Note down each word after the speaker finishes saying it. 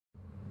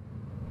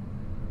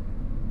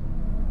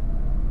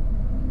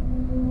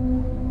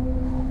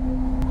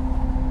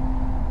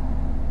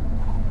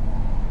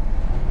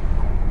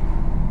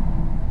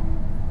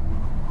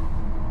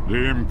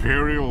The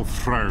Imperial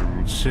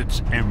throne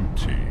sits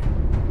empty.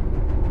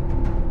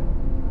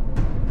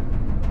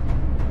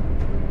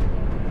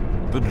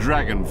 The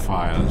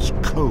dragonfire's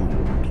cold,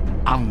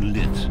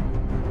 unlit,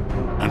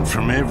 and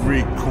from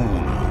every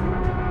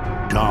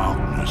corner,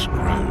 darkness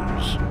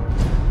grows.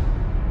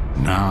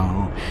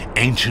 Now,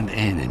 ancient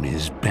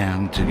enemies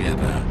band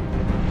together.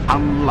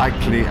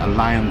 Unlikely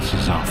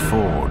alliances are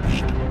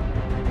forged.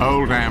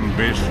 Old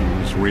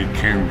ambitions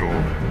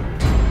rekindled.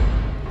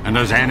 And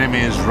as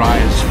enemies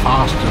rise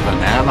faster than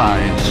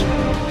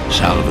allies,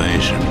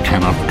 salvation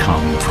cannot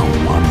come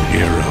from one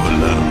hero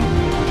alone,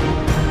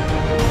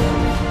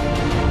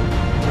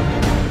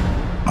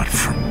 but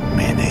from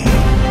many.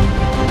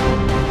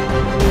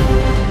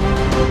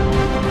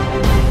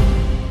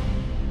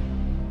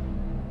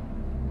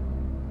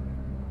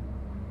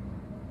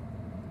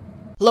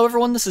 Hello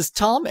everyone, this is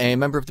Tom, a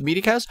member of the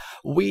MediaCast.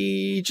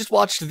 We just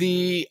watched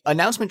the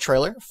announcement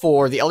trailer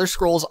for The Elder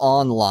Scrolls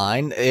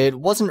Online. It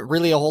wasn't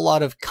really a whole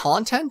lot of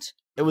content.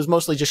 It was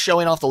mostly just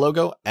showing off the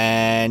logo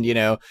and,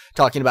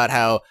 talking about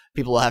how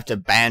people will have to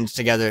band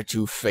together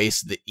to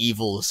face the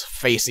evils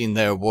facing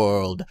their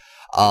world.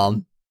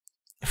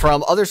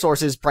 From other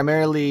sources,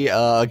 primarily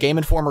a Game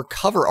Informer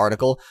cover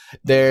article,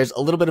 there's a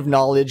little bit of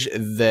knowledge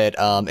that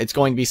it's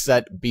going to be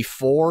set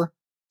before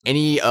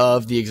any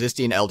of the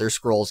existing Elder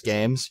Scrolls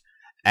games.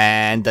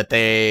 And that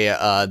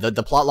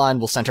the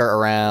plotline will center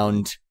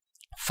around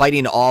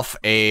fighting off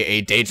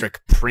a Daedric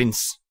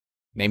prince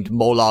named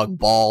Molag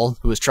Bal,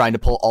 who is trying to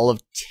pull all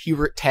of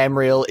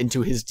Tamriel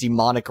into his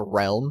demonic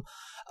realm.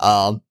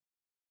 So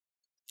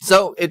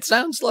it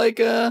sounds like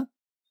at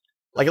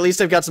least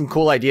they've got some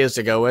cool ideas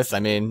to go with.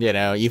 I mean,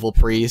 evil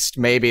priest.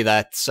 Maybe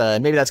that's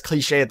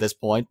cliche at this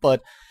point,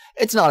 but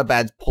it's not a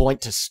bad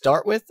point to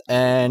start with.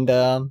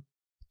 And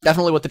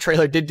definitely what the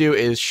trailer did do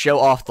is show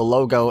off the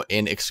logo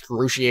in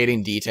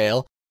excruciating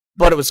detail,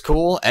 but it was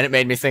cool, and it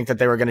made me think that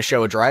they were going to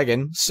show a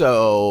dragon,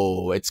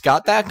 so it's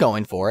got that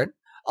going for it.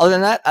 Other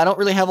than that, I don't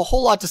really have a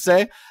whole lot to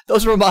say.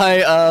 Those were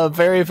my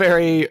very,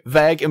 very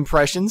vague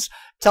impressions.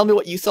 Tell me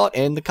what you thought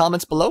in the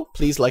comments below.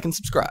 Please like and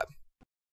subscribe.